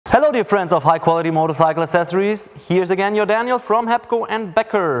Hello dear friends of high quality motorcycle accessories, here's again your Daniel from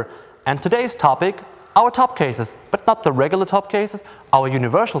HepcoBecker, and today's topic, our top cases, but not the regular top cases, our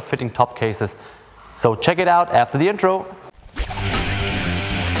universal fitting top cases. So check it out after the intro.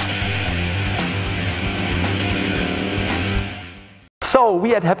 So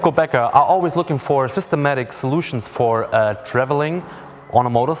we at HepcoBecker are always looking for systematic solutions for traveling on a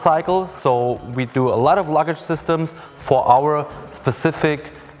motorcycle. So we do a lot of luggage systems for our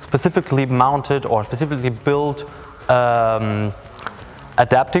specifically mounted or specifically built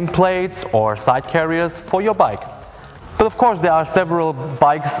adapting plates or side carriers for your bike. But of course there are several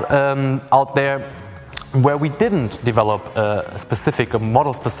bikes out there where we didn't develop a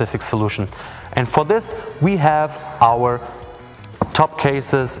model specific solution. And for this we have our top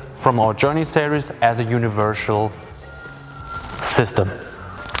cases from our Journey series as a universal system.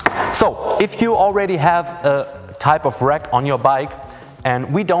 So if you already have a type of rack on your bike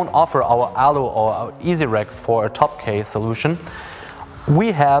and we don't offer our Alu or our Easy Rack for a top case solution,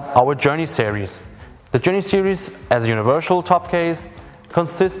 we have our Journey series. The Journey series as a universal top case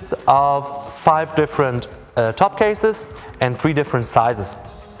consists of 5 different top cases and 3 different sizes.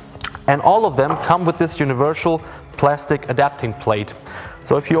 And all of them come with this universal plastic adapting plate.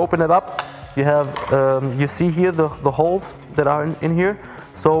 So if you open it up, you have you see here the holes that are in here.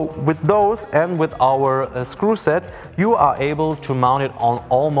 So with those and with our screw set, you are able to mount it on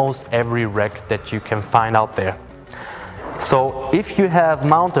almost every rack that you can find out there. So if you have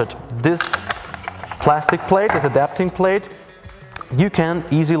mounted this plastic plate, this adapting plate, you can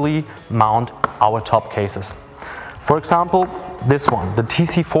easily mount our top cases. For example, this one, the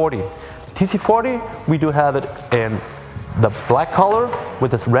TC40. TC40, we do have it in the black color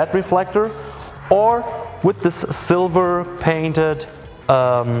with this red reflector, or with this silver painted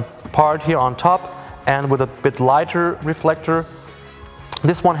part here on top and with a bit lighter reflector.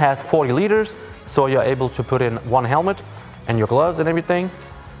 This one has 40 liters, so you're able to put in 1 helmet and your gloves and everything.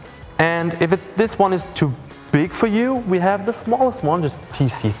 And if this one is too big for you, we have the smallest one, the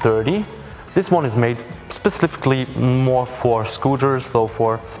TC30. This one is made specifically more for scooters, so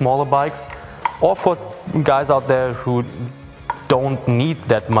for smaller bikes, or for guys out there who don't need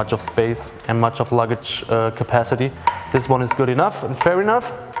that much of space and much of luggage capacity. This one is good enough and fair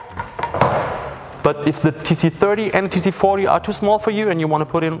enough. But if the TC30 and the TC40 are too small for you and you want to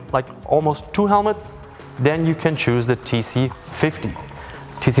put in like almost 2 helmets, then you can choose the TC50.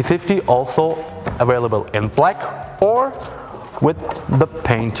 TC50 also available in black or with the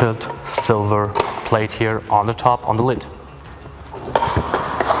painted silver plate here on the top, on the lid.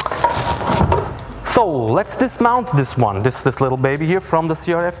 So let's dismount this one, this little baby here from the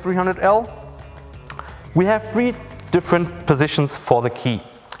CRF 300L. We have 3 different positions for the key.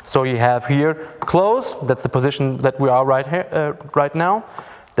 So you have here close, that's the position that we are right now.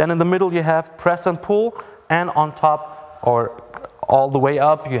 Then in the middle you have press and pull, and on top or all the way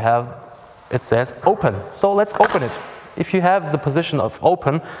up you have, it says open. So let's open it. If you have the position of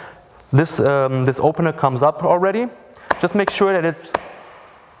open, this opener comes up already. Just make sure that it's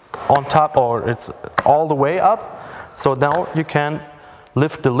on top or it's all the way up. So now you can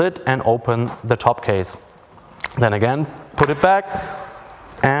lift the lid and open the top case. Then again, put it back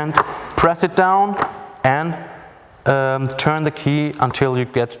and press it down and turn the key until you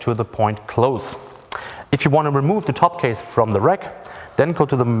get to the point close. If you want to remove the top case from the rack, then go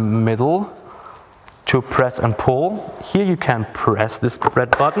to the middle to press and pull. Here you can press this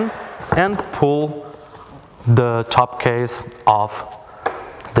red button and pull the top case off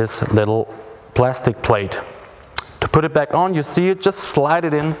this little plastic plate. To put it back on, you see it, just slide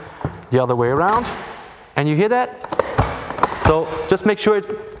it in the other way around. And you hear that? So just make sure it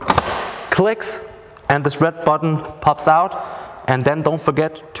clicks and this red button pops out, and then don't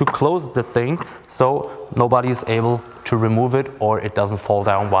forget to close the thing so nobody is able to remove it or it doesn't fall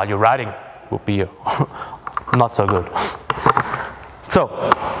down while you're riding. Would be not so good. So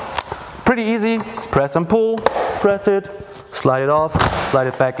pretty easy, press and pull, press it, slide it off, slide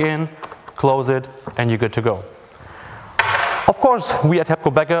it back in, close it, and you're good to go. Of course, we at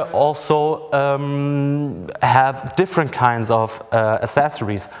HepcoBecker also have different kinds of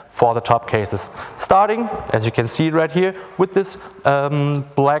accessories for the top cases. Starting, as you can see right here, with this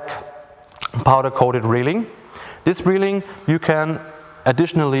black powder coated railing. This railing you can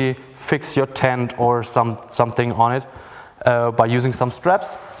additionally fix your tent or something on it by using some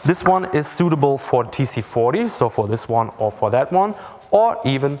straps. This one is suitable for TC40, so for this one or for that one, or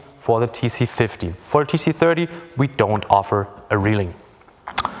even for the TC50. For the TC30 we don't offer a railing.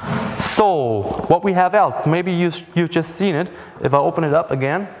 So what we have else, maybe you've just seen it. If I open it up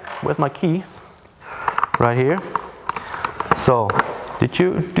again, where's my key? Right here. So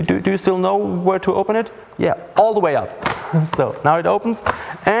Do you still know where to open it? Yeah, all the way up. So now it opens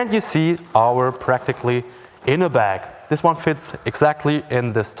and you see our practically inner bag. This one fits exactly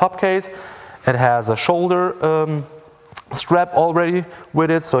in this top case. It has a shoulder strap already with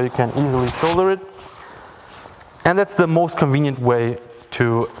it, so you can easily shoulder it. And that's the most convenient way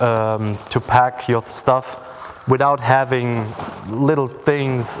to pack your stuff without having little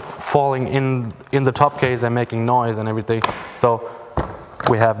things falling in the top case and making noise and everything. So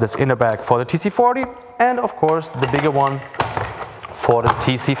we have this inner bag for the TC40 and of course the bigger one for the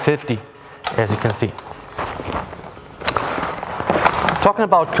TC50, as you can see. Talking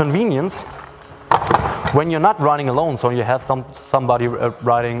about convenience, when you're not riding alone, so you have somebody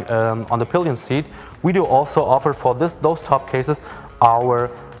riding on the pillion seat, we do also offer for those top cases our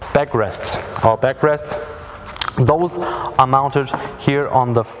backrests. Our backrests, those are mounted here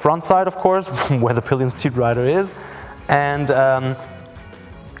on the front side, of course, where the pillion seat rider is, and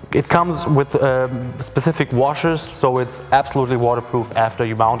it comes with specific washers, so it's absolutely waterproof after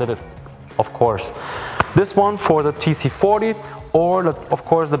you mounted it, of course. This one for the TC40, or of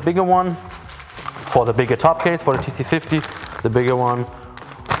course the bigger one for the bigger top case, for the TC50, the bigger one,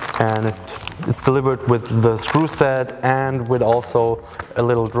 and it's delivered with the screw set and with also a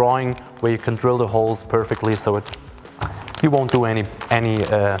little drawing where you can drill the holes perfectly, so you won't do any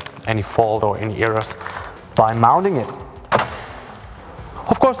fault or any errors by mounting it.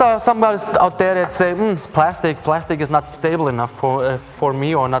 Of course, there are some guys out there that say, plastic is not stable enough for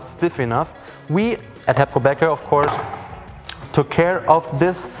me, or not stiff enough. We at HepcoBecker, of course, took care of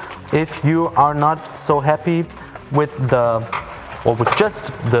this. If you are not so happy with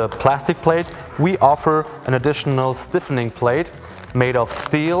just the plastic plate, we offer an additional stiffening plate made of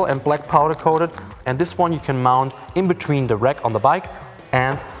steel and black powder coated, and this one you can mount in between the rack on the bike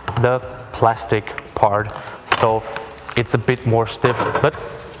and the plastic part, so it's a bit more stiff, but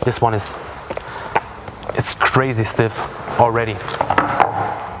this one it's crazy stiff already.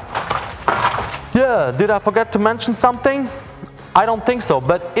 Yeah, did I forget to mention something? I don't think so,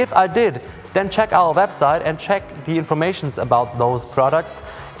 but if I did, then check our website and check the informations about those products.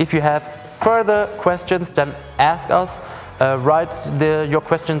 If you have further questions, then ask us. Write your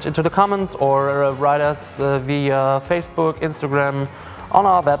questions into the comments, or write us via Facebook, Instagram, on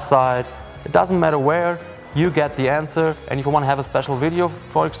our website. It doesn't matter where, you get the answer. And if you want to have a special video,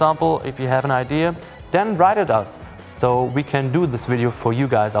 for example, if you have an idea, then write it us, so we can do this video for you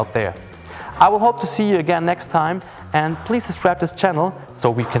guys out there. I will hope to see you again next time, and please subscribe to this channel so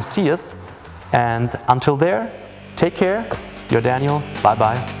we can see us. And until there, take care. You're Daniel. Bye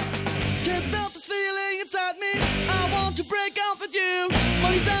bye. Can't stop this feeling inside me. I want to break